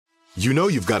You know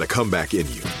you've got a comeback in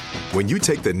you. When you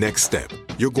take the next step,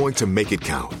 you're going to make it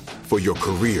count for your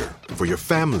career, for your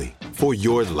family, for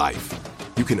your life.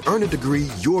 You can earn a degree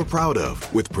you're proud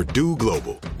of with Purdue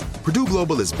Global. Purdue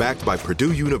Global is backed by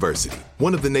Purdue University,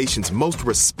 one of the nation's most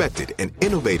respected and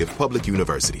innovative public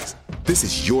universities. This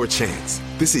is your chance.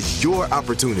 This is your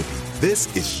opportunity.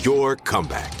 This is your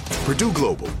comeback. Purdue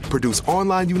Global, Purdue's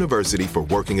online university for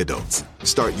working adults.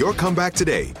 Start your comeback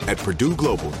today at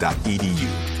purdueglobal.edu.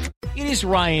 It is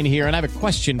Ryan here, and I have a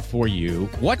question for you.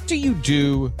 What do you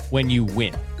do when you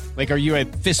win? Like, are you a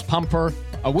fist pumper,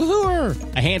 a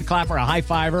woohooer, a hand clapper, a high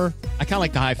fiver? I kind of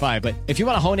like the high five, but if you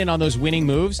want to hone in on those winning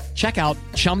moves, check out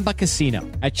Chumba Casino.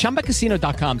 At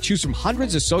ChumbaCasino.com, choose from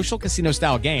hundreds of social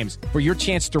casino-style games for your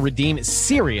chance to redeem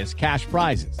serious cash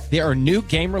prizes. There are new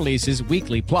game releases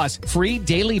weekly, plus free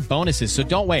daily bonuses. So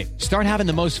don't wait. Start having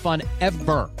the most fun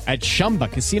ever at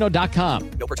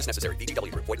ChumbaCasino.com. No purchase necessary.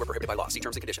 VGW. Void where prohibited by law. See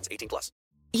terms and conditions. 18+.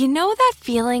 You know that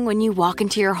feeling when you walk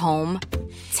into your home,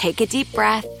 take a deep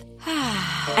breath,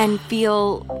 and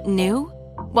feel new?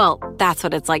 Well, that's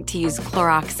what it's like to use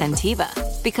Clorox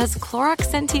Scentiva. Because Clorox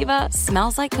Scentiva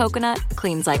smells like coconut,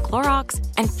 cleans like Clorox,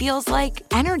 and feels like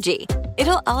energy.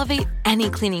 It'll elevate any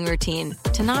cleaning routine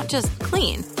to not just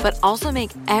clean, but also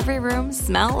make every room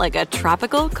smell like a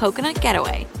tropical coconut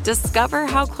getaway. Discover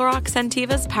how Clorox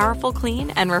Scentiva's powerful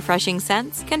clean and refreshing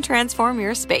scents can transform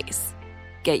your space.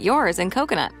 Get yours in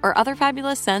coconut or other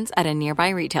fabulous scents at a nearby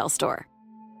retail store.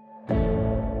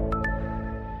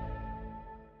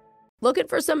 Looking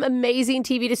for some amazing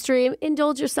TV to stream?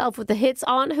 Indulge yourself with the hits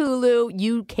on Hulu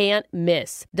you can't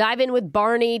miss. Dive in with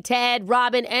Barney, Ted,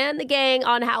 Robin, and the gang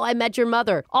on How I Met Your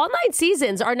Mother. All 9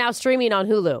 seasons are now streaming on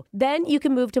Hulu. Then you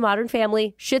can move to Modern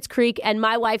Family, Schitt's Creek, and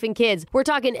My Wife and Kids. We're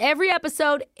talking every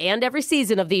episode and every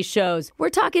season of these shows. We're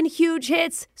talking huge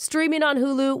hits, streaming on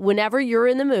Hulu whenever you're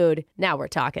in the mood. Now we're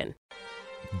talking.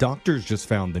 Doctors just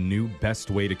found the new best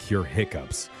way to cure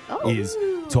hiccups is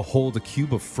to hold a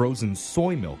cube of frozen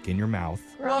soy milk in your mouth.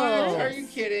 What? Are you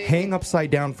kidding? Hang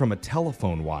upside down from a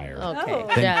telephone wire. Okay.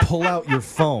 Then pull out your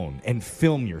phone and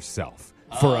film yourself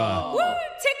for a... Woo!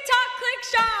 TikTok click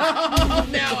shop! Oh,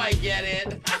 now I get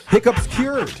it. Hiccups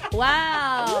cured.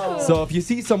 Wow. So if you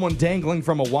see someone dangling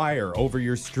from a wire over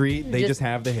your street, they just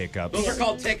have the hiccups. Those are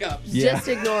called tick-ups. Yeah. Just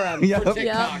ignore them. Yep. For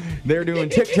TikTok. They're doing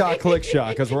TikTok click shot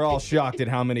because we're all shocked at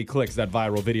how many clicks that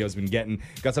viral video's been getting.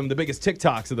 Got some of the biggest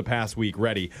TikToks of the past week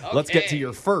ready. Let's get to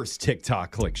your first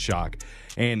TikTok click shock.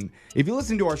 And if you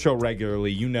listen to our show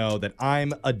regularly, you know that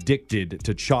I'm addicted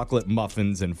to chocolate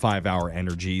muffins and 5-hour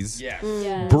energies. Yes.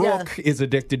 Brooke is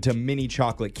addicted to mini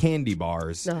chocolate candy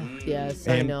bars. Oh, yes,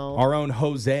 And I know. our own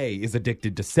Jose is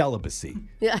addicted to celibacy.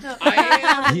 Yeah.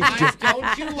 I He's am. just-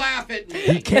 Don't you laugh at me.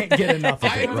 He can't get enough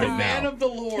of I it am right a man now. of the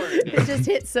Lord. It just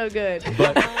hits so good.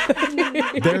 But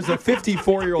there's a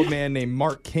 54-year-old man named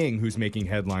Mark King who's making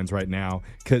headlines right now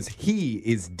because he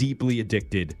is deeply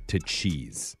addicted to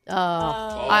cheese.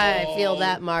 I feel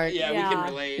that, Mark. Yeah, we can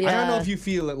relate. Yeah. I don't know if you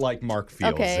feel it like Mark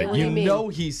feels Okay, it. what do You you mean? know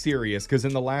he's serious because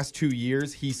in the last 2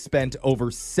 years, he spent over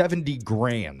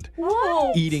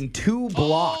 $70,000 eating 2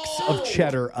 blocks of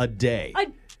cheddar a day. A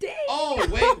day. Oh,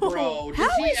 wait, bro. Does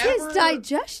How he is his ever...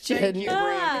 digestion? Thank you,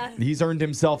 Brooke. He's earned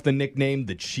himself the nickname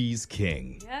the Cheese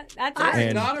King. Yeah, that's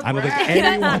And not a I don't think brag.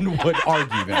 anyone would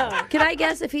argue that. Can I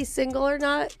guess if he's single or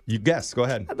not? You guess. Go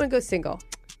ahead. I'm going to go single.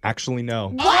 Actually,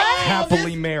 no. Oh, Happily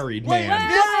this- married Wait,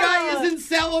 man. this guy isn't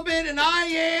celibate and I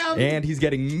am. And he's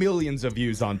getting millions of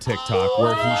views on TikTok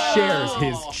where he shares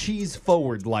his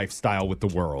cheese-forward lifestyle with the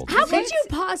world. How could you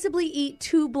possibly eat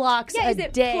 2 blocks Yeah, a is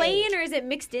it day? plain or is it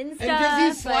mixed in stuff? And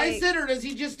does he slice Like- it or does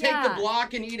he just take Yeah. the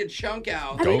block and eat a chunk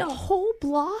out? I mean, a whole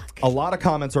block? A lot of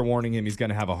comments are warning him he's going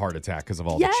to have a heart attack because of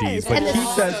all Yes, the cheese. But and he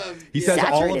the- says all of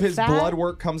Saturated his fat. blood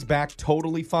work comes back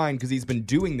totally fine because he's been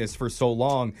doing this for so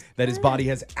long that his body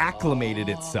has acclimated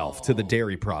itself to the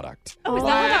dairy product. Oh, is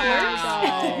that how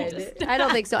that works? God. I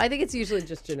don't think so. I think it's usually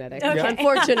just genetic. Okay.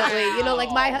 Unfortunately, you know, like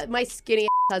my skinny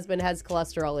husband has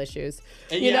cholesterol issues.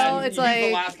 And You yeah, know, and it's he's the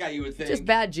like last guy you would think. just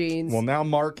bad genes. Well, now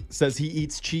Mark says he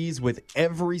eats cheese with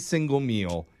every single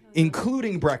meal,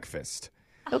 including breakfast.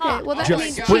 Okay, well, that Just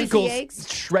means cheesy sprinkles eggs.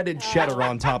 shredded cheddar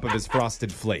on top of his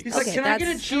frosted flakes. He's like, Okay, can I get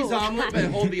a that's cheese so omelet but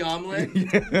hold the omelet?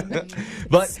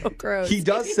 But So gross. he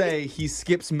does say he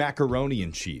skips macaroni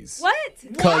and cheese. What?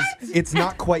 Because it's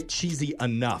not quite cheesy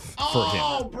enough for him.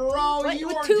 Oh, bro, What? you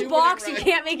With are 2 doing blocks, it you right.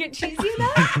 can't make it cheesy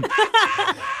enough?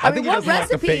 I think he what doesn't like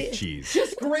the recipe- fake cheese.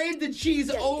 Just grade the cheese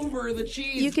over the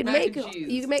cheese. You can mac make and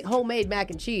cheese. you can make homemade mac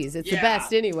and cheese. It's the Yeah,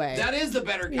 best anyway. That is the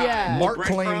better kind. Yeah. Mark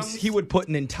Breadcrumbs. claims he would put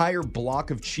an entire block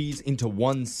block of cheese into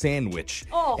one sandwich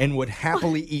and would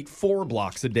happily eat 4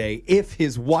 blocks a day if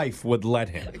his wife would let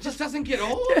him. It just doesn't get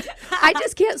old. I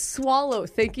just can't swallow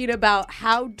thinking about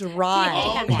how dry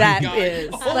Oh my that God. is.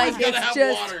 Always Like gotta it's have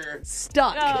just water.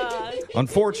 stuck.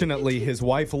 Unfortunately, his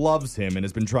wife loves him and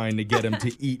has been trying to get him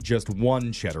to eat just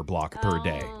 1 cheddar block per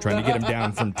day, trying to get him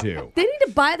down from 2. They need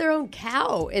to buy their own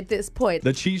cow at this point.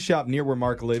 The cheese shop near where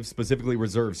Mark lives specifically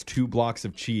reserves 2 blocks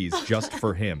of cheese just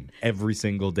for him every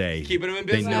single day. Keeping him in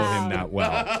They business. know him that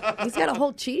well. He's got a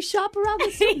whole cheese shop around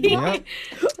this. Yep.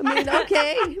 I mean,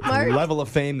 okay, Mark. Level of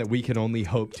fame that we can only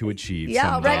hope to achieve. Yeah,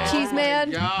 all someday. right, cheese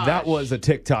man. Gosh. That was a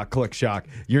TikTok click shock.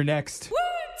 You're next. Woo!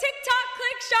 TikTok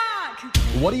click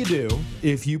shock. What do you do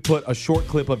if you put a short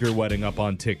clip of your wedding up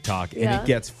on TikTok and Yeah. it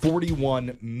gets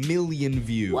 41 million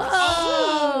views?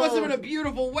 Oh, must have been a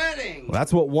beautiful wedding. Well,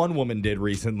 that's what one woman did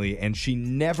recently, and she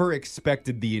never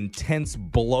expected the intense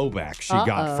blowback she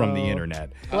got from the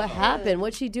internet. What happened?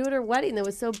 What'd she do at her wedding that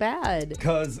was so bad?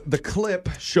 Because the clip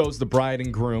shows the bride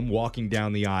and groom walking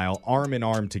down the aisle, arm in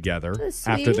arm together, That's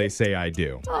after sweet. they say I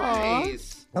do.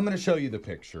 Nice. I'm going to show you the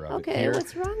picture of it Okay, here.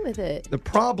 what's wrong with it? The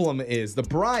problem is the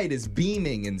bride is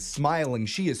beaming and smiling.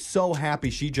 She is so happy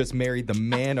she just married the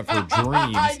man of her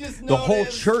dreams. I just The whole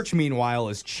noticed. church, meanwhile,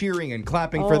 is cheering and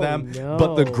clapping for Oh, them. no.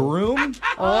 But the groom, he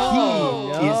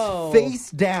no. is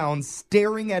face down,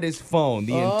 staring at his phone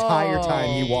the entire time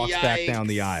he walks back Yikes. down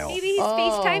the aisle. Maybe he's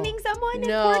FaceTiming someone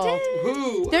No. important.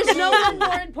 Who? There's no one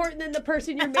more important than the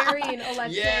person you're marrying,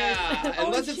 Alexis. Yeah,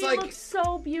 unless oh, it's she like- looks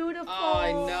so beautiful. Oh,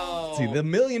 I know. See, the $1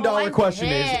 million I'm question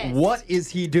pissed. is, what is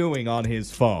he doing on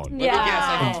his phone? Let me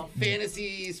guess, like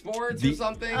fantasy sports or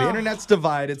something? The internet's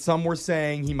divided. Some were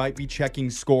saying he might be checking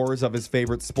scores of his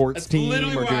favorite sports That's team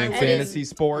literally or what I doing was- fantasy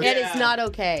sports. It is not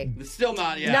okay. It's still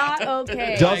not, yeah. Not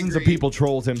okay. Dozens of agree. people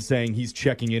trolled him saying he's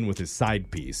checking in with his side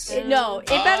piece. No, it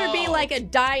better be like a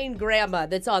dying grandma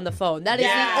that's on the phone. That is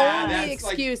Yeah, the only that's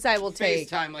like excuse I will take.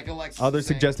 FaceTime, like Alexis. Others was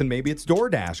saying. suggesting maybe it's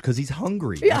DoorDash because he's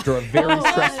hungry after a very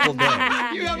stressful day.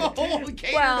 You have a whole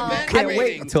catered Well, event Can't waiting.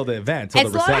 wait until the event, till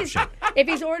As the long as reception. if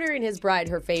he's ordering his bride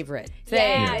her favorite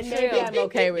thing, Yeah, then maybe true. I'm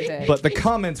okay with it. But the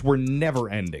comments were never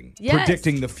ending, Yes.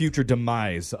 predicting the future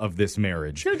demise of this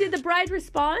marriage. So did the bride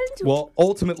respond? Well,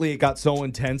 ultimately, it got so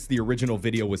intense, the original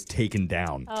video was taken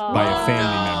down by a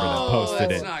family member that posted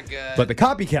that's it. not good. But the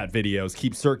copycat videos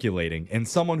keep circulating, and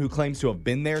someone who claims to have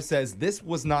been there says this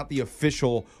was not the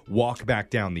official walk back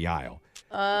down the aisle.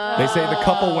 They say the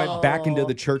couple went back into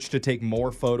the church to take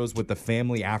more photos with the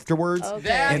family afterwards, That's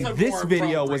and a this more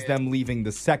video was appropriate. them leaving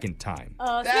the second time. So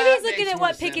That maybe he's looking makes at more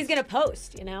what pic he's sense. gonna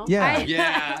post. You know? Yeah.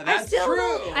 Yeah, that's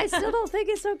true. I still don't think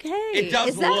it's okay. It does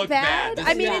Is that look bad? bad.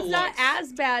 I mean, This it's not looks-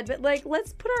 as bad, but like,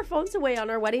 let's put our phones away on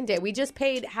our wedding day. We just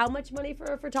paid how much money for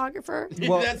a photographer?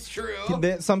 Well, That's true.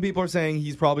 Some people are saying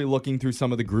he's probably looking through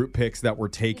some of the group pics that were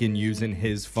taken using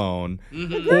his phone.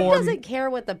 The group doesn't care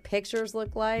what the pictures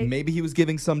look like. Maybe he was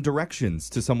giving some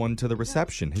directions to someone to the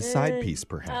reception, his side piece,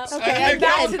 perhaps. Okay, And and it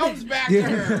back all to the comes back to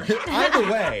her.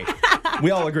 Either way,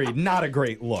 we all agree, not a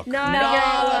great look. not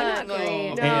No,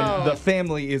 great. no. And the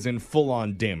family is in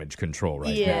full-on damage control right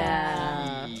now.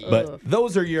 Yeah. But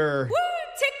those are your Woo!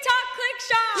 TikTok click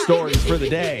shock. stories for the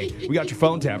day. We got your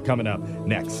phone tap coming up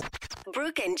next.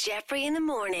 Brooke and Jeffrey in the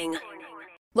morning.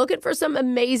 Looking for some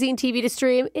amazing TV to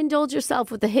stream? Indulge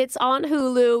yourself with the hits on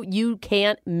Hulu you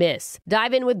can't miss.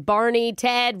 Dive in with Barney,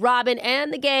 Ted, Robin,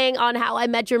 and the gang on How I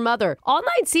Met Your Mother. All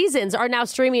 9 seasons are now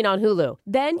streaming on Hulu.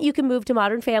 Then you can move to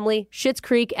Modern Family, Schitt's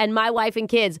Creek, and My Wife and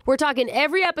Kids. We're talking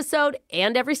every episode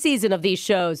and every season of these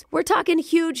shows. We're talking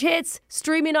huge hits,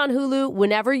 streaming on Hulu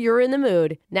whenever you're in the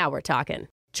mood. Now we're talking.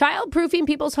 Child-proofing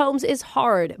people's homes is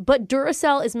hard, but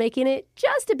Duracell is making it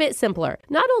just a bit simpler.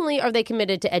 Not only are they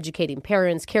committed to educating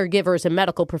parents, caregivers, and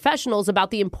medical professionals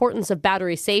about the importance of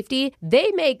battery safety,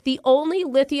 they make the only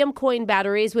lithium coin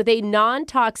batteries with a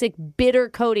non-toxic bitter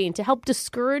coating to help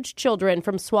discourage children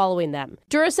from swallowing them.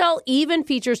 Duracell even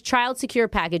features child-secure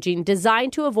packaging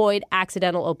designed to avoid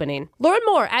accidental opening. Learn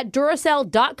more at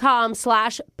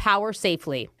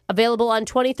Duracell.com/powersafely. Available on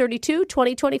 2032,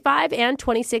 2025, and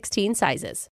 2016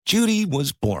 sizes. Judy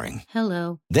was boring.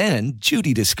 Hello. Then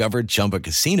Judy discovered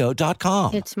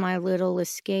ChumbaCasino.com. It's my little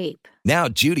escape. Now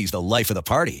Judy's the life of the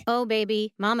party. Oh,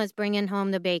 baby, mama's bringing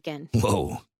home the bacon.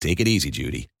 Whoa, take it easy,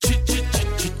 Judy.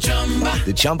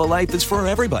 The Chumba life is for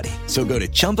everybody. So go to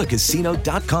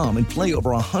ChumbaCasino.com and play over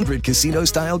 100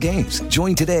 casino-style games.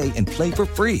 Join today and play for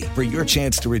free for your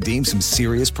chance to redeem some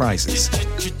serious prizes.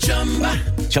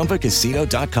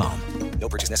 ChumbaCasino.com. No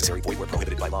purchase necessary. Void where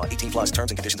prohibited by law. 18 plus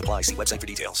terms and conditions apply. See website for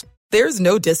details. There's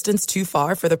no distance too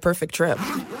far for the perfect trip.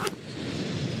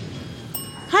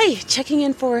 Hi, checking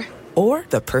in for... Or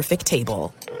the perfect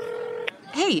table.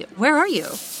 Hey, where are you?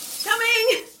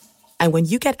 Coming! And when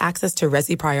you get access to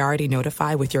Resi Priority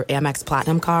Notify with your Amex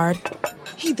Platinum card...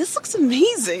 Hey, this looks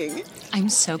amazing! I'm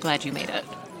so glad you made it.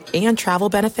 And travel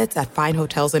benefits at fine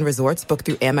hotels and resorts booked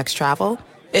through Amex Travel,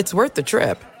 it's worth the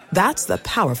trip. That's the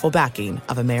powerful backing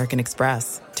of American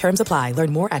Express. Terms apply.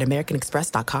 Learn more at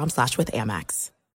americanexpress.com/withAmex.